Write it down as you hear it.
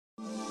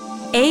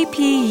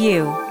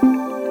APU,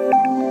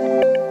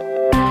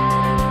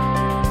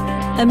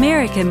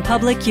 American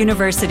Public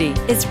University,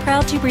 is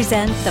proud to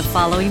present the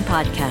following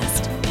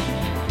podcast.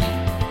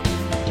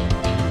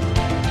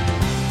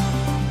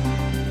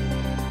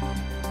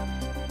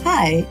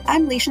 Hi,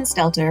 I'm Leishan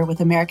Stelter with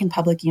American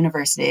Public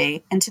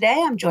University, and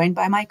today I'm joined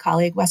by my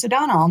colleague, Wes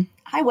O'Donnell.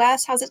 Hi,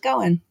 Wes. How's it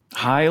going?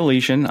 Hi,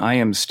 Leishan. I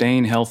am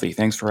staying healthy.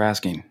 Thanks for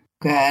asking.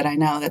 Good. I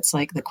know that's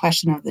like the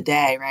question of the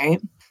day, right?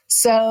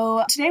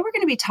 So today we're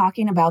going to be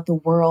talking about the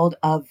world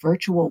of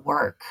virtual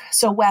work.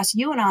 So Wes,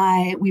 you and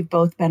I, we've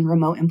both been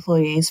remote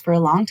employees for a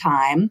long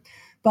time,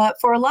 but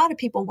for a lot of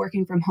people,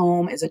 working from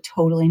home is a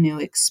totally new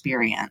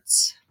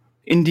experience.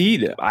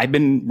 Indeed. I've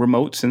been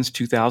remote since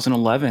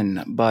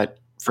 2011, but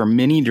for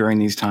many during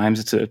these times,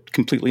 it's a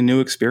completely new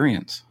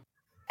experience.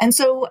 And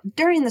so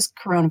during this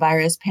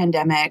coronavirus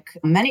pandemic,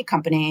 many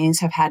companies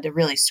have had to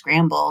really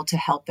scramble to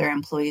help their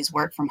employees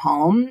work from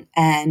home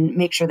and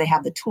make sure they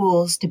have the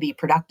tools to be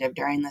productive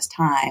during this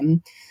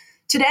time.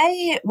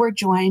 Today, we're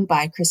joined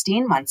by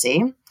Christine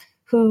Muncy,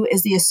 who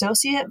is the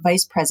Associate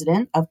Vice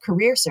President of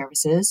Career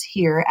Services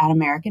here at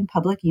American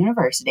Public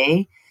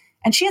University.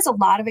 And she has a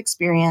lot of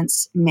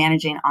experience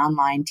managing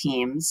online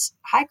teams.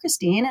 Hi,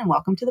 Christine, and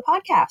welcome to the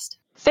podcast.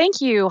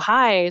 Thank you.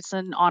 Hi, it's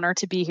an honor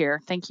to be here.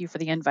 Thank you for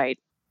the invite.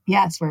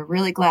 Yes, we're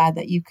really glad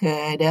that you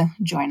could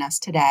join us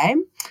today.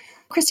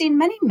 Christine,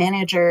 many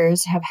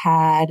managers have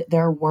had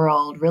their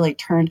world really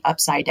turned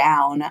upside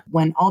down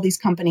when all these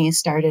companies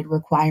started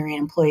requiring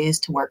employees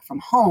to work from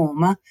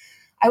home.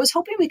 I was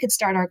hoping we could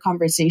start our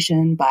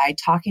conversation by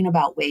talking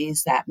about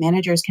ways that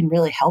managers can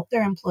really help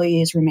their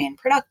employees remain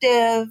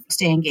productive,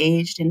 stay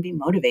engaged, and be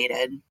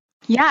motivated.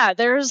 Yeah,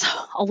 there's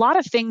a lot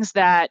of things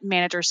that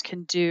managers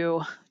can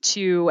do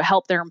to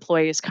help their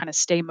employees kind of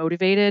stay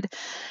motivated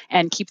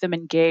and keep them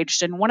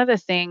engaged. And one of the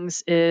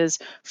things is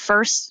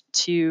first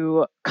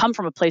to come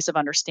from a place of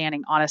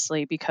understanding,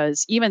 honestly,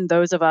 because even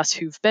those of us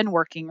who've been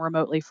working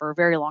remotely for a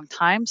very long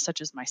time, such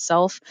as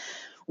myself,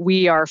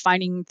 we are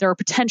finding there are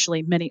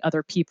potentially many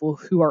other people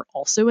who are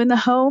also in the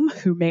home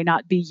who may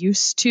not be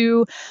used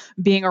to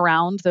being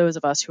around those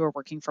of us who are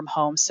working from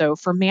home. So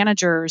for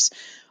managers,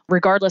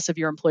 regardless of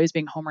your employees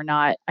being home or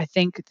not, I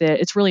think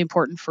that it's really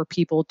important for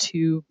people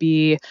to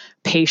be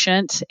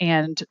patient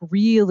and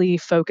really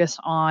focus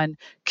on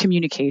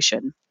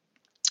communication.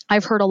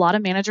 I've heard a lot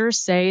of managers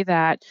say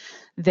that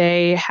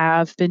they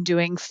have been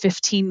doing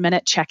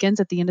 15-minute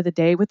check-ins at the end of the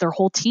day with their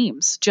whole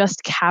teams,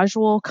 just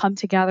casual, come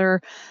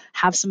together,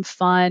 have some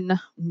fun,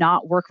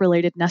 not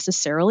work-related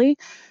necessarily.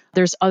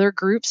 There's other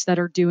groups that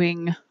are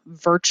doing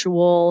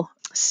virtual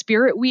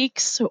spirit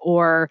weeks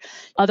or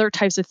other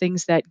types of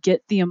things that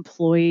get the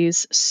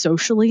employees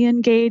socially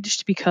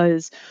engaged,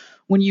 because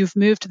when you've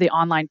moved to the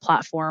online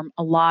platform,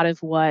 a lot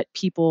of what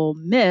people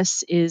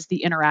miss is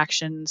the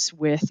interactions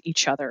with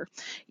each other.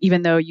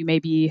 Even though you may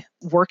be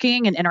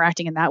working and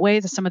interacting in that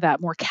way, some of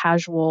that more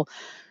casual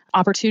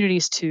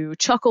opportunities to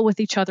chuckle with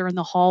each other in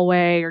the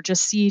hallway or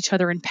just see each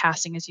other in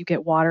passing as you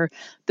get water,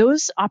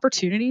 those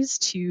opportunities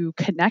to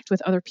connect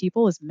with other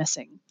people is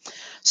missing.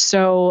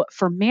 So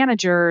for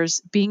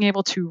managers, being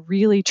able to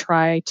really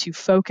try to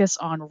focus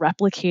on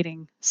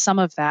replicating some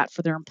of that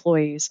for their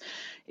employees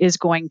is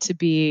going to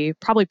be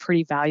probably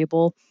pretty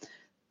valuable.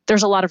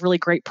 There's a lot of really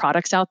great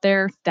products out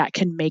there that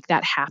can make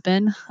that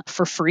happen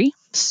for free.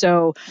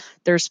 So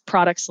there's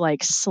products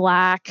like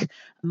Slack,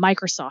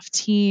 Microsoft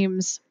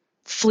Teams,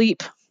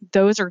 Fleep.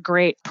 Those are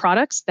great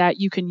products that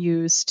you can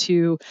use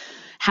to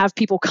have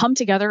people come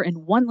together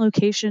in one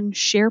location,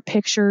 share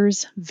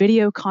pictures,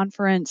 video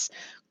conference,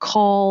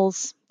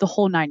 calls, the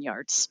whole 9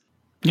 yards.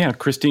 Yeah,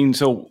 Christine,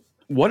 so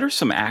what are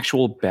some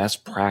actual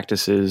best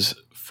practices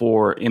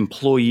for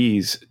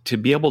employees to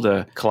be able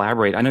to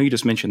collaborate? I know you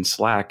just mentioned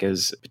Slack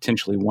as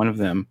potentially one of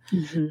them,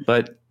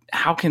 but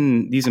how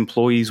can these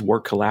employees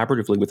work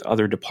collaboratively with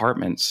other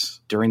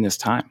departments during this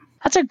time?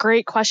 That's a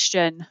great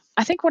question.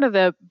 I think one of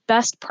the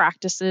best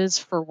practices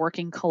for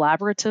working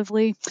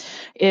collaboratively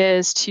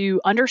is to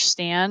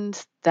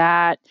understand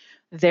that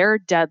their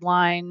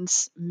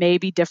deadlines may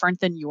be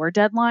different than your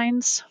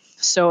deadlines.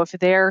 So if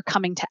they're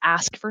coming to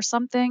ask for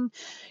something,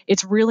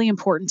 it's really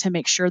important to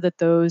make sure that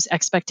those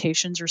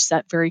expectations are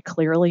set very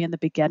clearly in the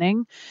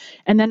beginning.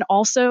 And then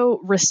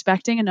also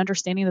respecting and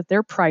understanding that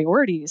their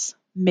priorities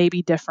may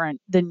be different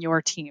than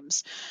your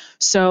team's.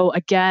 So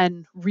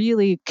again,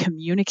 really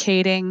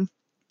communicating.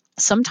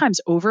 Sometimes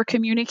over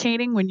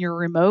communicating when you're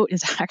remote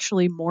is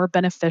actually more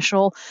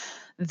beneficial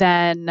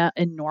than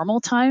in normal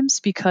times,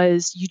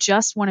 because you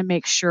just want to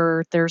make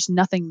sure there's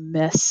nothing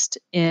missed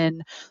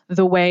in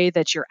the way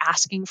that you're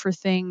asking for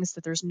things,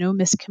 that there's no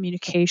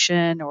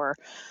miscommunication or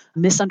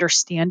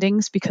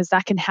misunderstandings, because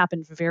that can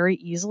happen very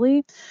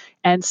easily.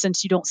 And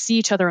since you don't see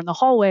each other in the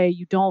hallway,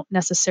 you don't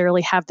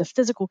necessarily have the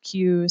physical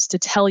cues to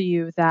tell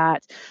you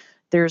that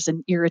there's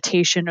an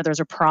irritation or there's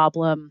a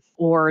problem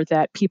or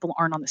that people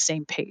aren't on the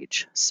same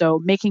page. So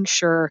making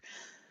sure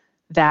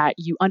that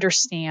you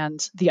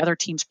understand the other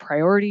team's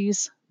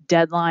priorities,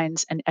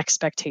 deadlines, and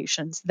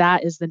expectations.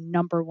 That is the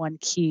number one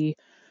key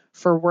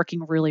for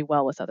working really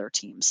well with other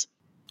teams.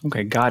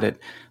 Okay, got it.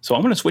 So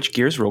I'm going to switch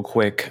gears real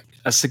quick.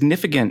 A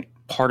significant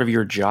part of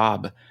your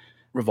job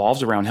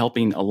revolves around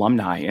helping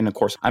alumni. And of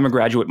course, I'm a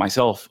graduate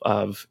myself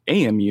of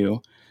AMU,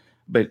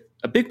 but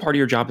a big part of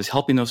your job is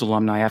helping those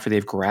alumni after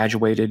they've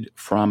graduated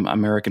from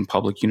American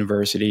Public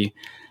University.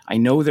 I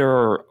know there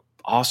are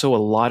also a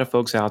lot of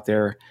folks out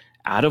there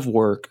out of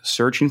work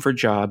searching for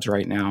jobs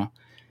right now.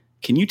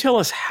 Can you tell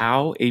us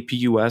how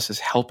APUS is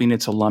helping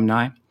its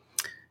alumni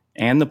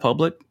and the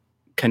public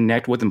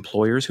connect with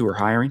employers who are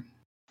hiring?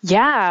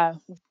 Yeah,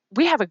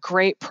 we have a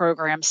great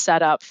program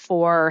set up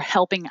for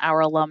helping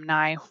our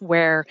alumni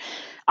where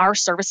our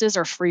services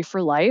are free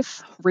for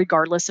life,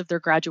 regardless of their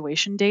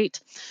graduation date.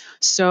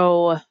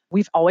 So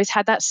we've always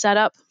had that set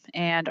up,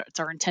 and it's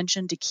our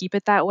intention to keep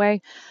it that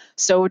way.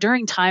 So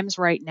during times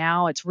right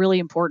now, it's really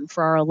important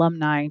for our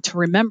alumni to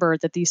remember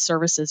that these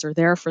services are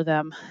there for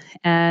them.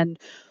 And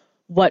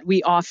what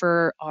we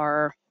offer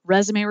are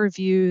resume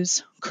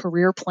reviews,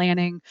 career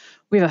planning.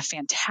 We have a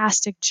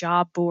fantastic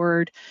job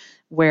board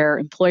where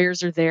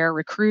employers are there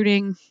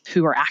recruiting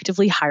who are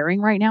actively hiring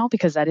right now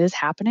because that is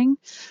happening.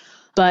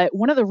 But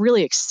one of the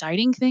really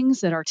exciting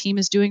things that our team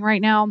is doing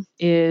right now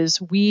is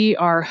we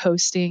are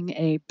hosting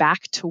a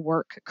back to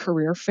work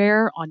career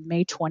fair on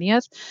May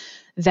 20th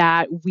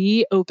that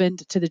we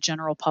opened to the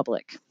general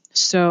public.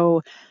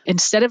 So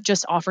instead of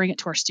just offering it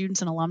to our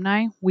students and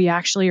alumni, we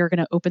actually are going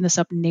to open this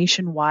up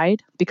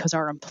nationwide because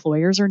our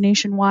employers are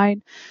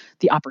nationwide,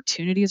 the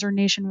opportunities are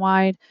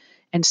nationwide.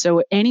 And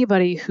so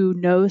anybody who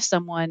knows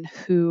someone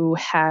who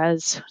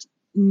has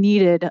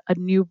needed a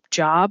new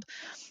job,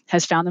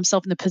 has found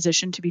themselves in the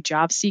position to be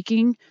job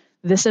seeking,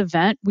 this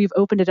event, we've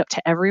opened it up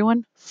to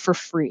everyone for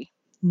free.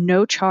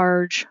 No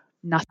charge,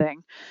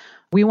 nothing.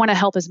 We want to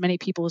help as many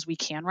people as we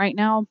can right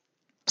now.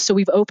 So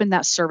we've opened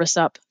that service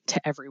up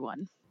to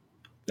everyone.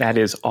 That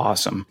is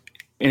awesome.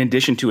 In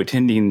addition to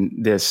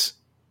attending this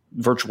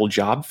virtual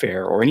job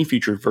fair or any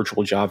future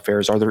virtual job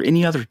fairs, are there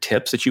any other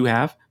tips that you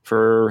have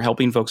for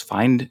helping folks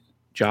find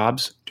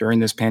jobs during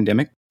this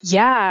pandemic?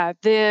 Yeah,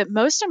 the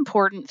most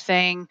important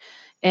thing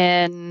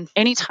in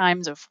any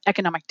times of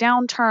economic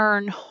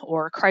downturn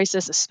or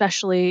crisis,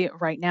 especially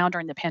right now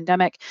during the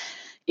pandemic,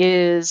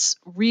 is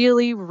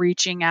really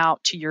reaching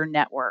out to your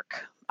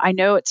network. I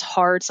know it's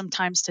hard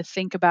sometimes to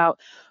think about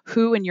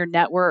who in your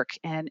network,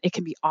 and it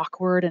can be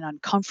awkward and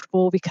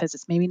uncomfortable because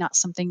it's maybe not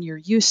something you're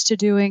used to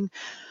doing.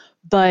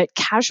 But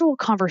casual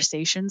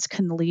conversations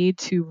can lead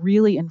to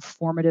really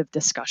informative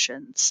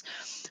discussions.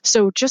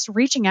 So just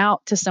reaching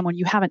out to someone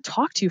you haven't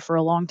talked to for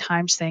a long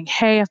time saying,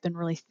 hey, I've been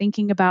really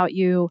thinking about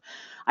you.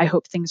 I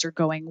hope things are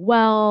going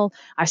well.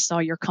 I saw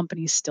your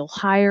company's still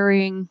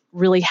hiring.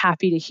 Really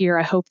happy to hear.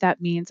 I hope that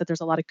means that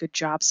there's a lot of good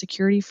job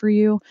security for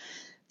you.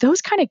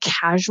 Those kind of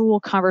casual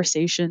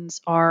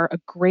conversations are a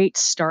great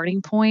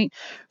starting point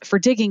for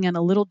digging in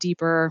a little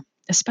deeper,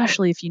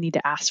 especially if you need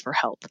to ask for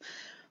help.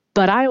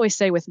 But I always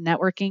say with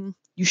networking,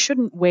 you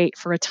shouldn't wait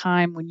for a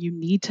time when you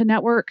need to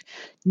network.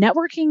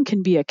 Networking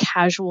can be a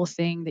casual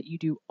thing that you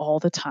do all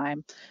the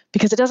time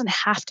because it doesn't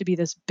have to be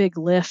this big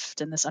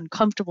lift and this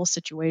uncomfortable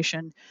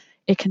situation.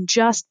 It can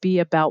just be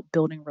about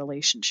building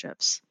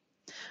relationships.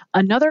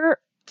 Another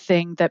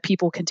thing that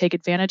people can take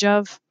advantage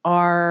of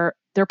are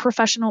their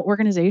professional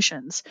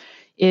organizations.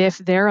 If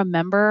they're a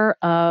member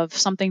of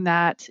something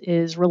that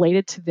is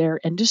related to their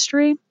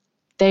industry,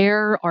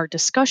 there are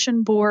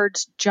discussion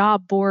boards,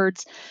 job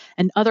boards,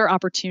 and other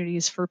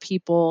opportunities for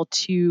people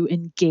to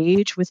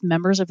engage with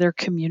members of their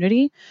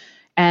community.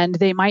 And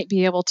they might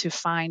be able to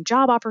find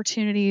job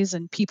opportunities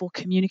and people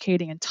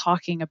communicating and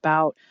talking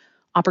about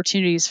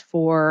opportunities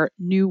for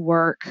new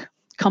work,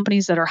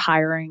 companies that are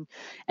hiring,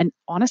 and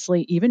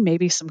honestly, even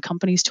maybe some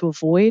companies to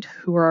avoid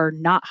who are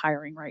not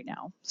hiring right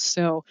now.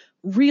 So,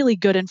 really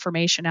good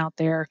information out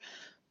there.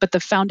 But the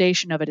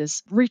foundation of it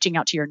is reaching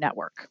out to your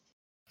network.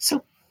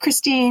 So,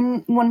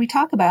 Christine, when we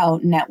talk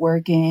about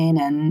networking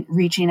and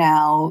reaching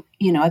out,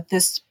 at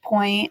this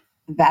point,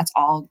 that's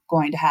all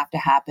going to have to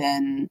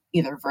happen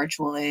either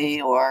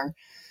virtually or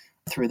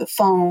through the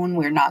phone.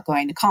 We're not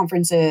going to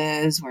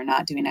conferences. We're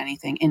not doing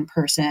anything in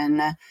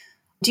person.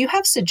 Do you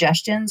have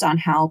suggestions on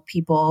how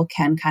people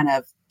can kind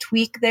of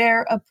tweak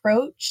their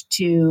approach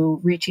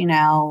to reaching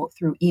out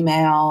through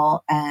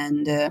email?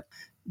 And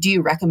do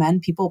you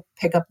recommend people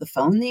pick up the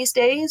phone these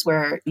days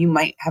where you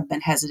might have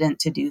been hesitant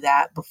to do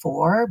that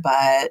before,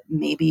 but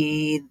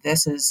maybe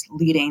this is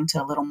leading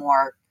to a little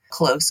more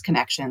close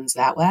connections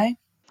that way?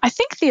 I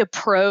think the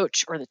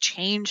approach or the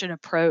change in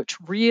approach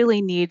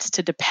really needs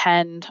to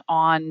depend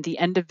on the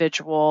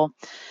individual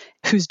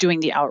who's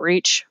doing the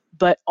outreach,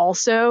 but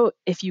also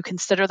if you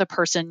consider the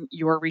person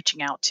you're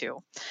reaching out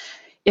to.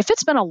 If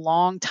it's been a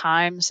long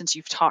time since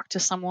you've talked to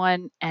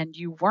someone and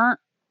you weren't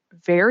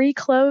very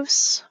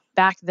close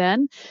back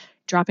then,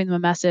 dropping them a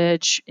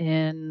message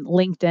in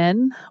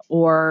LinkedIn,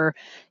 or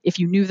if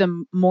you knew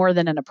them more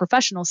than in a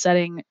professional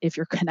setting, if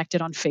you're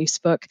connected on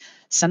Facebook,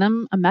 send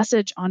them a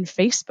message on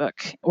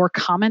Facebook or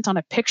comment on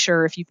a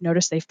picture if you've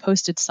noticed they've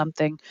posted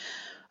something.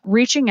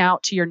 Reaching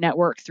out to your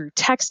network through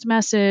text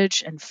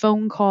message and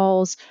phone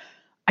calls,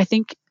 I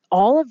think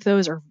all of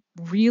those are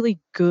really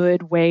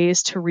good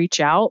ways to reach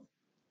out.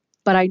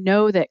 But I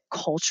know that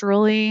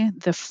culturally,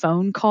 the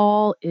phone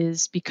call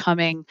is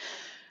becoming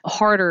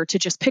harder to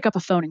just pick up a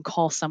phone and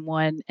call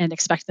someone and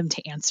expect them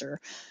to answer.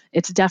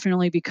 It's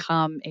definitely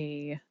become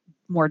a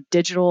more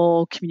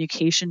digital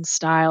communication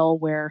style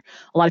where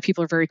a lot of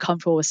people are very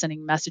comfortable with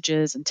sending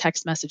messages and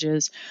text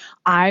messages.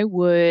 I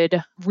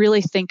would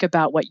really think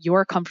about what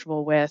you're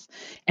comfortable with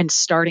and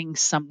starting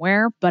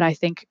somewhere, but I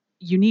think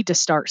you need to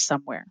start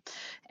somewhere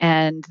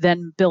and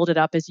then build it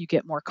up as you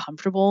get more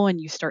comfortable and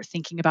you start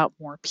thinking about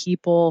more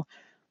people.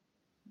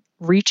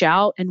 Reach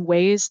out in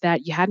ways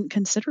that you hadn't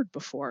considered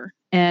before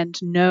and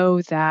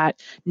know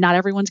that not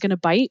everyone's going to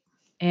bite,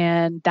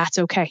 and that's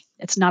okay.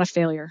 It's not a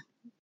failure.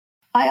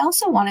 I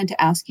also wanted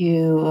to ask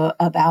you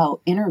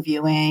about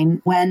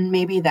interviewing when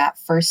maybe that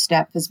first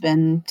step has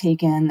been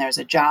taken, there's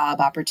a job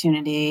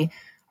opportunity.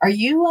 Are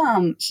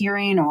you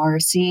hearing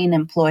or seeing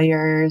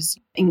employers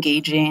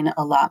engaging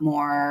a lot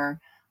more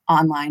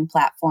online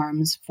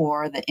platforms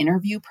for the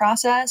interview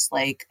process?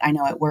 Like I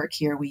know at work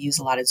here, we use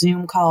a lot of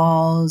Zoom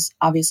calls.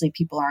 Obviously,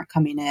 people aren't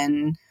coming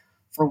in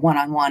for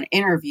one-on-one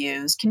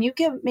interviews. Can you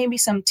give maybe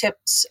some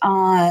tips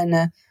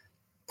on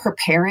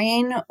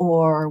preparing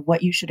or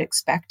what you should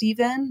expect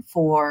even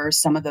for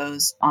some of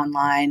those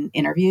online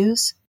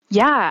interviews?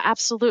 Yeah,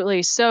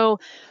 absolutely. So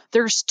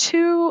there's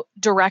two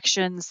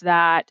directions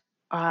that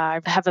I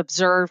have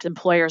observed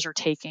employers are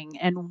taking.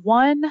 And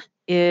one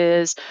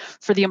is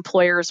for the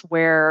employers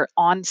where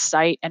on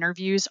site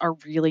interviews are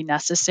really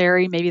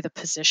necessary. Maybe the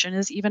position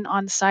is even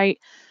on site.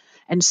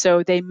 And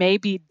so they may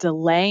be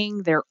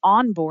delaying their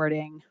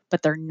onboarding,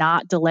 but they're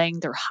not delaying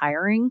their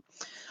hiring.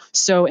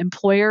 So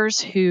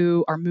employers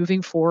who are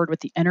moving forward with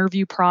the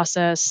interview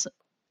process,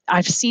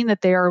 I've seen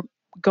that they are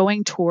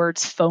going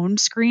towards phone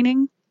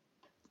screening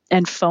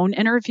and phone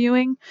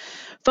interviewing.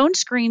 Phone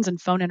screens and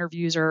phone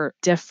interviews are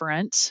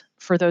different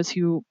for those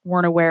who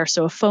weren't aware.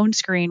 So a phone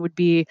screen would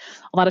be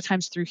a lot of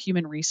times through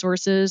human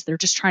resources. They're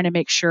just trying to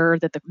make sure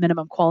that the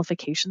minimum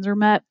qualifications are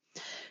met.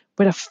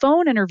 But a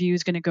phone interview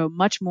is going to go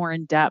much more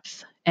in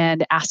depth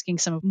and asking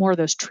some of more of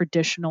those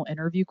traditional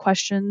interview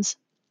questions.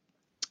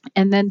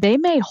 And then they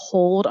may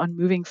hold on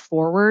moving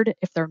forward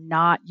if they're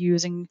not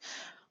using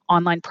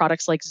online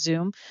products like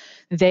Zoom.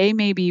 They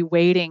may be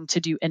waiting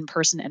to do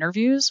in-person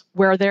interviews,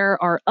 where there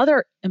are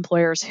other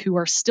employers who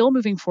are still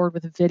moving forward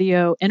with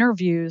video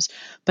interviews,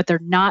 but they're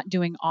not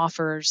doing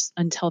offers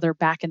until they're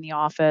back in the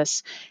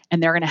office.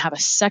 And they're going to have a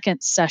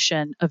second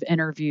session of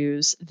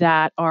interviews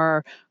that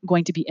are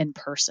going to be in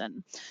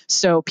person.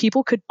 So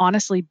people could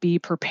honestly be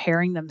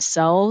preparing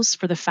themselves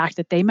for the fact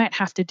that they might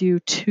have to do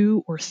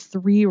 2 or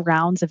 3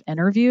 rounds of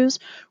interviews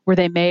where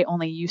they may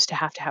only used to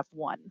have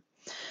one.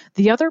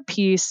 The other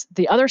piece,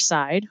 the other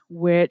side,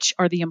 which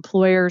are the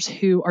employers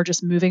who are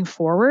just moving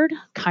forward,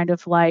 kind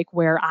of like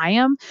where I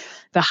am.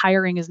 The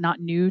hiring is not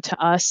new to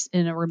us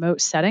in a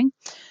remote setting.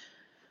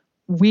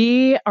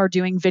 We are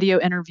doing video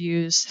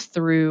interviews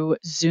through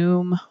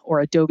Zoom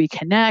or Adobe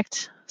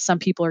Connect. Some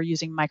people are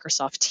using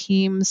Microsoft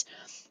Teams,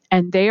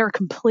 and they are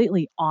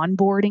completely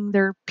onboarding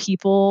their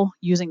people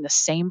using the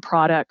same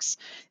products.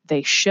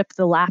 They ship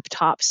the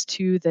laptops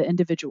to the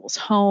individual's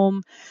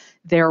home.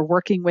 They're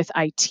working with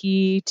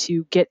IT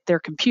to get their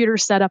computer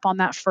set up on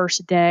that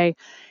first day.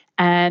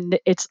 And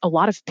it's a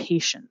lot of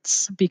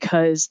patience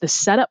because the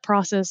setup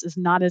process is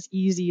not as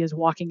easy as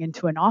walking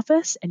into an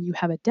office and you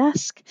have a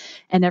desk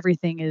and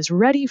everything is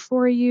ready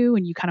for you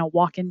and you kind of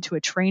walk into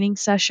a training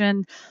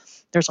session.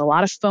 There's a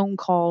lot of phone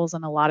calls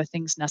and a lot of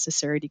things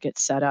necessary to get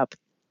set up.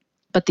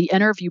 But the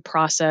interview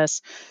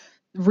process,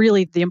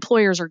 really, the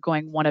employers are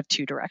going one of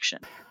two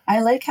directions.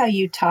 I like how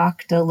you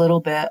talked a little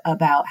bit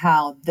about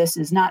how this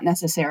is not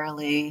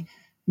necessarily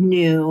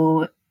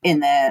new in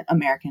the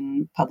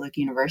American public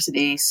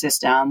university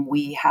system.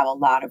 We have a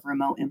lot of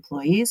remote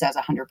employees as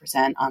a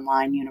 100%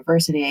 online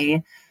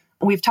university.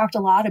 We've talked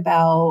a lot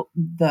about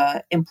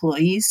the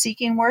employees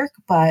seeking work,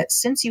 but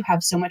since you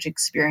have so much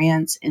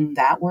experience in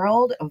that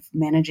world of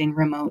managing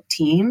remote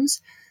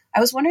teams, I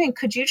was wondering,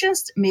 could you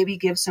just maybe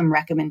give some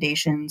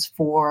recommendations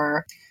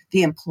for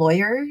the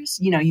employers?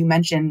 You know, you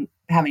mentioned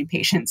having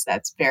patience.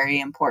 That's very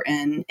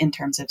important in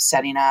terms of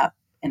setting up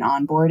and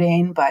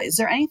onboarding. But is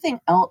there anything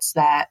else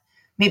that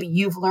maybe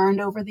you've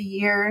learned over the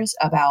years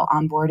about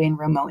onboarding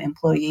remote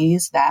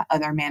employees that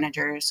other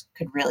managers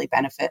could really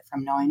benefit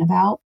from knowing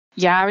about?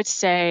 Yeah, I would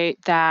say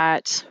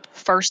that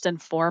first and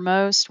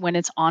foremost, when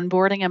it's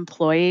onboarding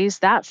employees,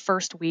 that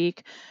first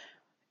week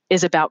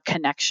is about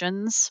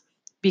connections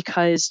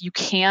because you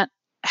can't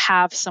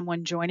have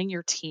someone joining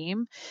your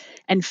team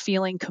and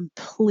feeling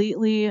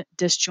completely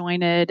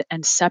disjointed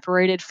and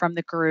separated from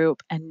the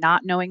group and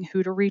not knowing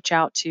who to reach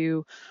out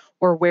to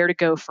or where to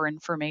go for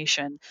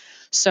information.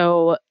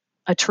 So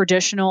a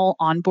traditional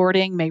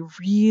onboarding may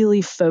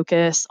really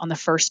focus on the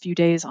first few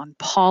days on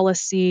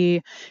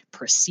policy,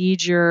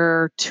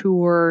 procedure,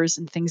 tours,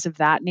 and things of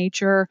that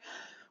nature.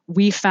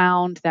 We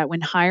found that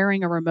when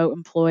hiring a remote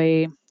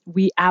employee,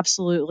 we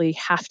absolutely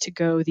have to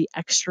go the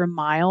extra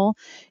mile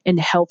in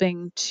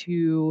helping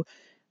to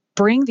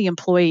bring the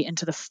employee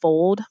into the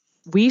fold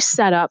we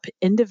set up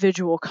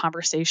individual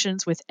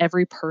conversations with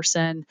every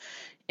person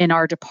in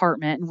our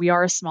department. And we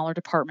are a smaller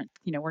department.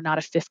 We're not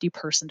a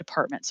 50-person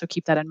department. So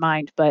keep that in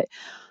mind. But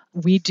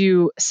we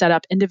do set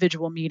up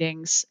individual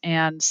meetings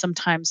and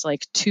sometimes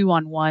like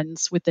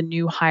 2-on-1s with the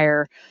new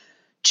hire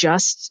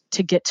just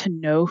to get to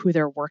know who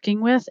they're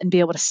working with and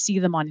be able to see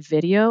them on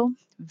video.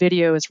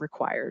 Video is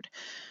required.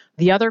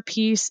 The other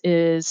piece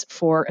is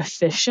for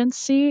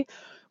efficiency.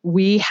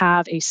 We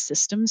have a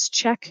systems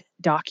check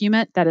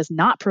document that is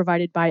not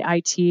provided by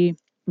IT.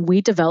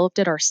 We developed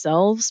it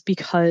ourselves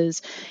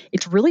because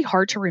it's really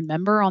hard to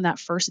remember on that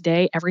first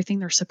day everything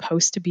they're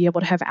supposed to be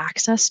able to have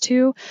access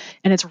to.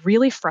 And it's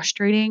really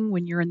frustrating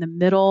when you're in the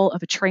middle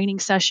of a training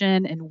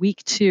session in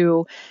week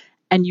 2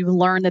 and you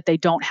learn that they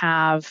don't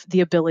have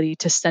the ability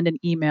to send an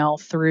email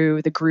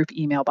through the group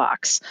email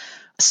box.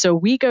 So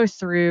we go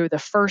through the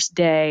first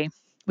day,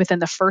 within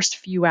the first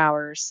few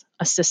hours,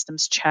 a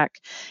systems check,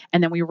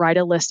 and then we write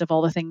a list of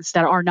all the things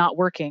that are not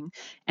working,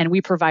 and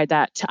we provide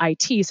that to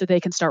IT so they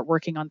can start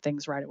working on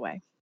things right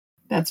away.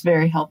 That's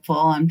very helpful.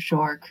 I'm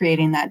sure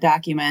creating that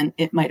document,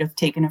 it might have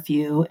taken a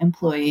few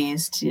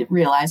employees to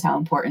realize how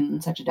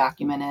important such a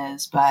document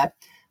is, but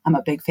I'm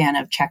a big fan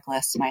of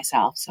checklists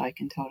myself, so I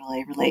can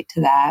totally relate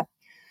to that.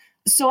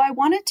 So I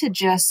wanted to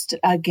just,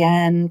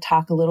 again,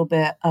 talk a little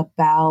bit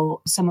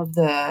about some of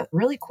the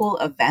really cool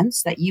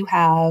events that you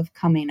have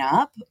coming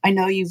up. I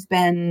know you've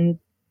been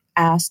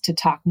asked to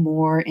talk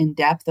more in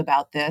depth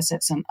about this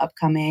at some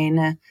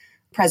upcoming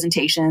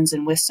presentations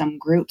and with some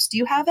groups. Do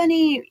you have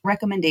any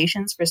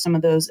recommendations for some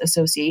of those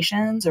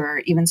associations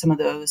or even some of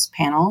those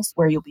panels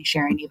where you'll be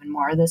sharing even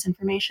more of this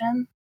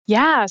information?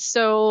 Yeah,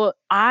 so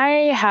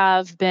I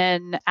have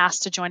been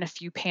asked to join a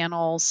few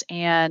panels,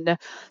 and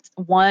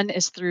one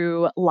is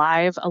through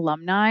Live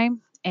Alumni.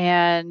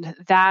 And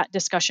that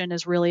discussion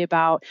is really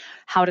about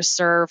how to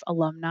serve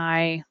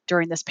alumni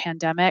during this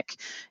pandemic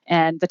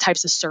and the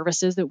types of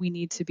services that we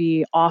need to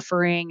be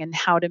offering and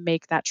how to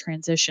make that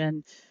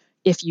transition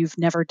if you've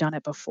never done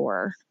it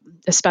before,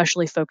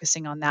 especially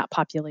focusing on that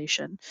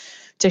population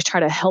to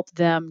try to help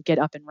them get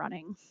up and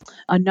running.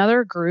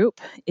 Another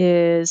group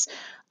is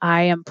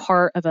I am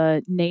part of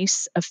a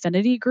NACE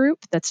affinity group.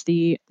 That's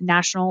the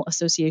National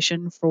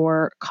Association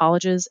for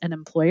Colleges and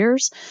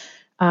Employers.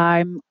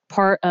 I'm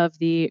part of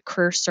the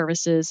Career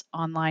Services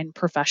Online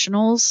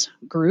Professionals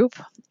group,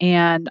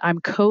 and I'm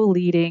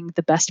co-leading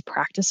the Best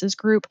Practices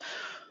group.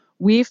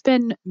 We've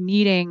been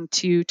meeting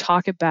to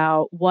talk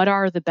about what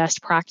are the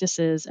best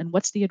practices and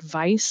what's the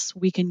advice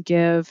we can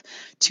give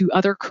to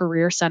other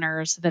career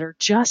centers that are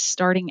just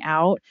starting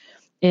out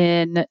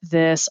in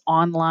this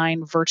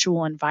online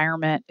virtual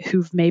environment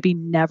who've maybe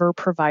never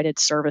provided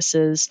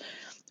services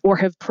or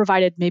have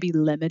provided maybe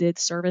limited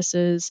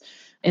services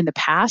in the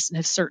past and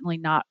have certainly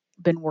not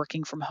been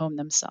working from home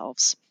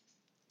themselves.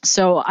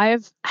 So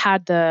I've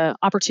had the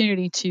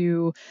opportunity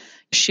to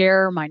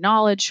share my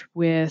knowledge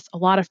with a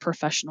lot of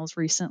professionals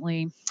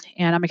recently,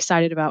 and I'm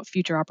excited about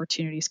future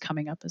opportunities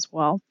coming up as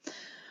well.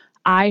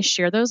 I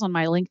share those on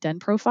my LinkedIn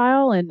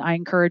profile, and I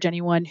encourage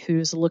anyone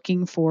who's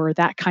looking for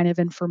that kind of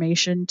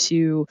information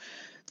to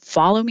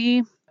follow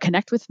me,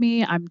 connect with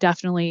me. I'm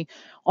definitely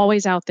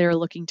always out there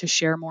looking to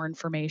share more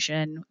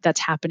information that's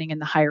happening in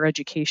the higher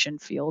education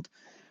field.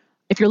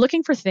 If you're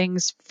looking for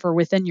things for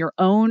within your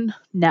own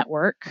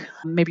network,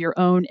 maybe your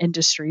own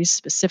industries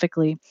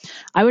specifically,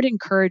 I would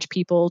encourage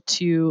people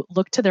to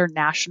look to their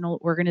national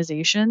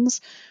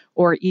organizations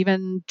or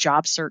even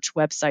job search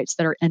websites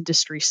that are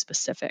industry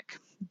specific.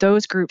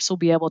 Those groups will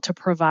be able to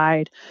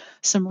provide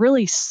some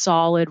really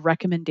solid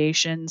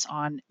recommendations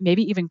on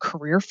maybe even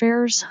career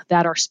fairs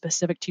that are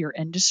specific to your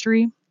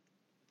industry.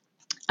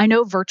 I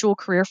know virtual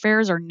career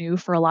fairs are new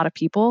for a lot of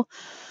people.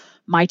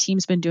 My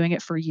team's been doing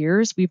it for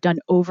years. We've done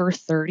over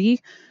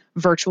 30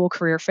 virtual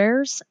career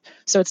fairs.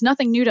 So it's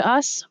nothing new to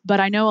us, but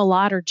I know a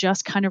lot are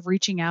just kind of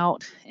reaching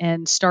out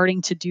and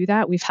starting to do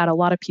that. We've had a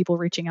lot of people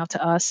reaching out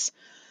to us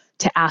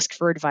to ask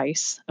for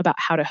advice about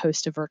how to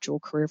host a virtual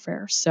career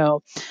fair.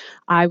 So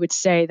I would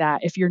say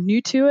that if you're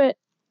new to it,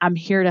 I'm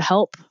here to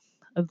help.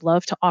 I'd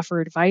love to offer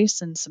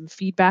advice and some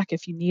feedback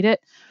if you need it.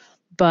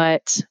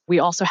 But we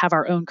also have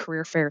our own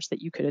career fairs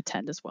that you could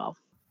attend as well.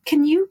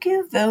 Can you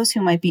give those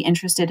who might be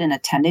interested in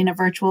attending a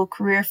virtual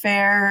career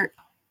fair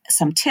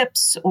some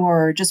tips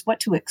or just what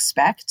to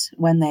expect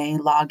when they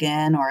log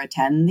in or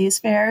attend these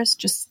fairs?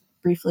 Just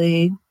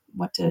briefly,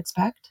 what to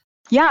expect?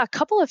 Yeah, a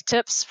couple of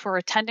tips for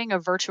attending a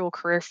virtual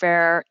career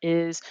fair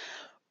is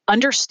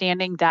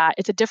understanding that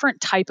it's a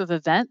different type of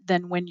event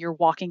than when you're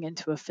walking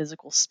into a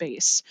physical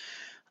space.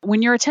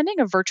 When you're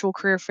attending a virtual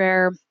career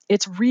fair,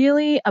 it's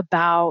really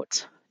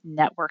about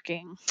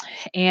networking,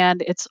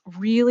 and it's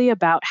really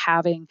about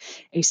having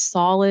a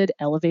solid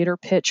elevator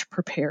pitch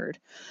prepared.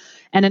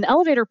 And an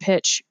elevator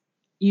pitch,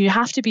 you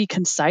have to be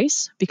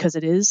concise because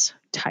it is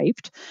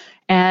typed,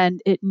 and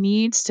it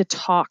needs to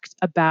talk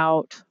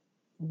about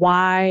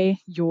why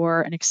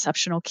you're an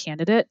exceptional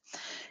candidate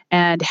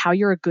and how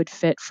you're a good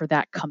fit for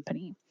that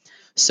company.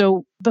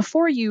 So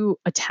before you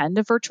attend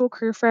a virtual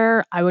career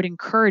fair, I would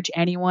encourage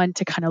anyone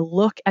to kind of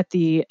look at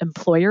the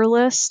employer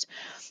list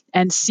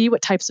and see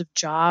what types of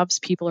jobs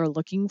people are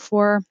looking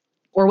for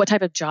or what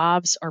type of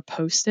jobs are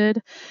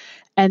posted.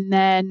 And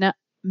then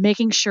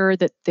making sure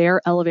that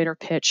their elevator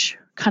pitch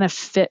kind of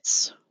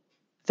fits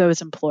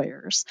those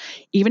employers,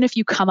 even if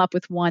you come up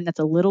with one that's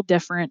a little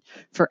different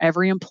for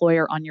every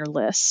employer on your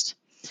list.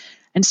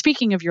 And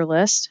speaking of your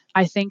list,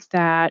 I think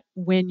that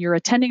when you're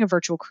attending a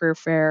virtual career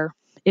fair,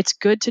 it's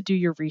good to do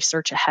your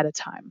research ahead of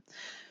time.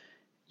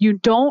 You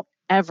don't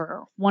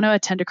ever want to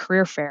attend a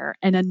career fair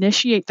and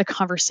initiate the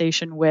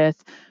conversation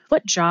with,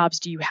 what jobs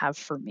do you have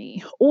for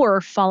me?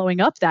 Or following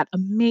up that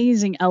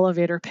amazing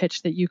elevator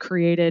pitch that you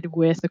created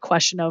with the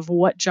question of,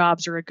 what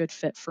jobs are a good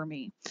fit for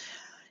me?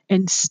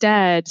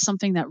 Instead,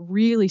 something that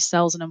really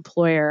sells an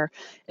employer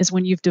is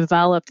when you've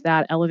developed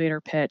that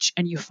elevator pitch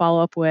and you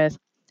follow up with,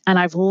 and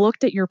I've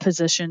looked at your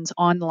positions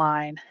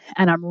online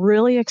and I'm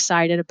really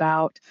excited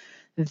about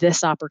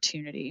this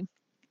opportunity.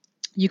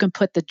 You can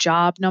put the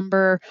job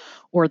number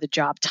or the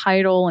job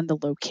title and the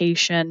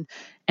location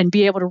and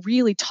be able to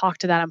really talk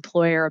to that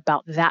employer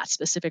about that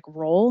specific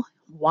role,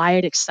 why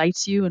it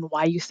excites you and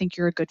why you think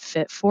you're a good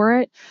fit for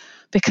it.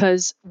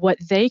 Because what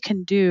they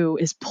can do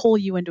is pull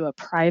you into a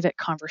private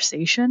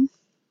conversation.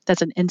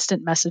 That's an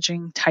instant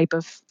messaging type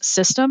of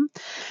system.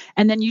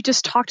 And then you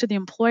just talk to the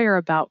employer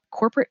about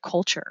corporate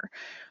culture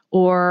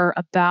or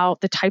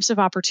about the types of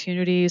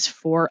opportunities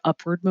for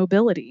upward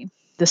mobility,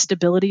 the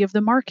stability of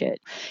the market,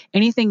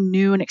 anything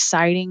new and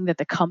exciting that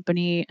the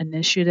company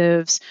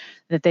initiatives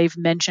that they've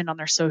mentioned on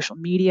their social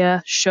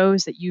media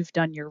shows that you've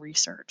done your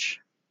research.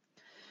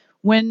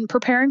 When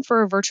preparing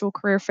for a virtual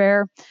career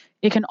fair,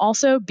 it can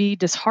also be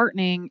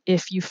disheartening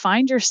if you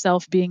find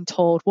yourself being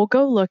told, well,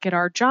 go look at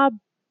our job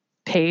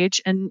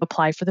page and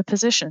apply for the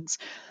positions.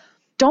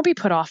 Don't be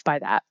put off by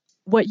that.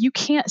 What you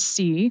can't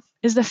see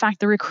is the fact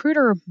the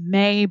recruiter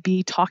may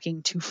be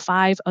talking to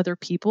 5 other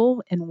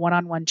people in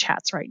one-on-one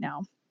chats right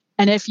now.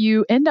 And if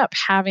you end up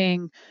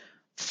having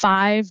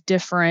 5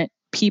 different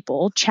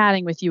people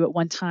chatting with you at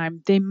one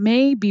time, they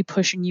may be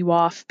pushing you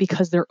off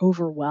because they're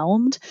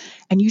overwhelmed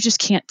and you just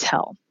can't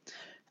tell.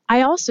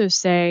 I also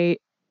say,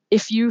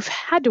 if you've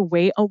had to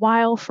wait a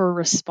while for a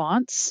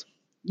response,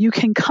 you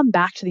can come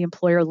back to the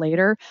employer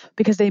later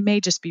because they may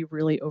just be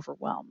really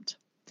overwhelmed.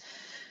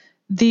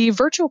 The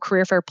virtual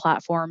career fair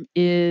platform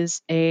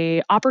is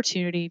an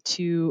opportunity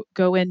to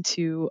go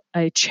into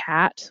a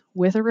chat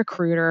with a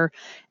recruiter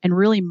and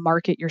really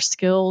market your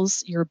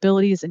skills, your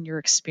abilities, and your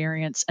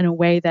experience in a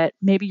way that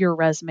maybe your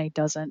resume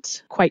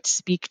doesn't quite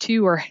speak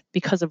to, or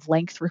because of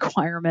length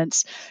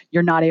requirements,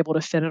 you're not able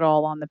to fit it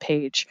all on the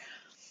page.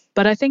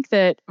 But I think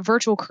that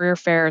virtual career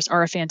fairs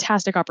are a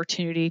fantastic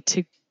opportunity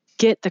to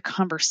get the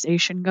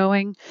conversation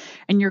going.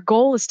 And your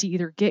goal is to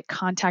either get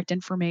contact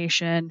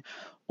information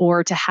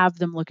or to have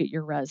them look at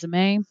your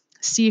resume,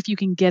 see if you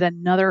can get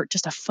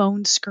just a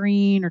phone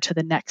screen or to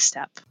the next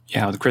step.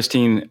 Yeah,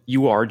 Christine,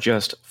 you are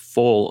just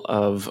full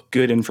of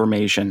good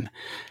information.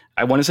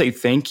 I want to say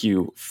thank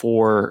you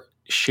for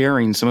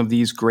sharing some of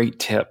these great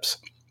tips.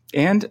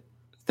 And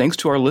thanks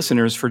to our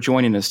listeners for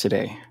joining us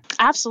today.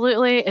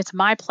 Absolutely. It's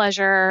my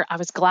pleasure. I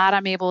was glad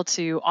I'm able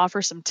to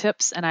offer some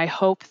tips, and I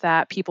hope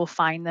that people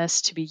find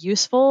this to be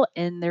useful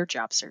in their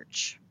job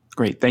search.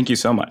 Great. Thank you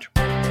so much.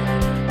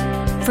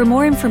 For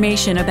more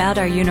information about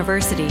our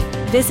university,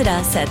 visit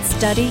us at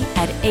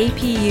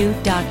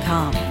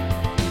study@apu.com.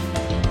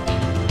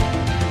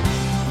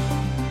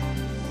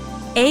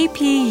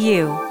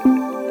 APU,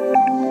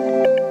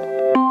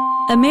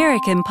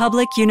 American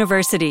Public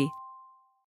University.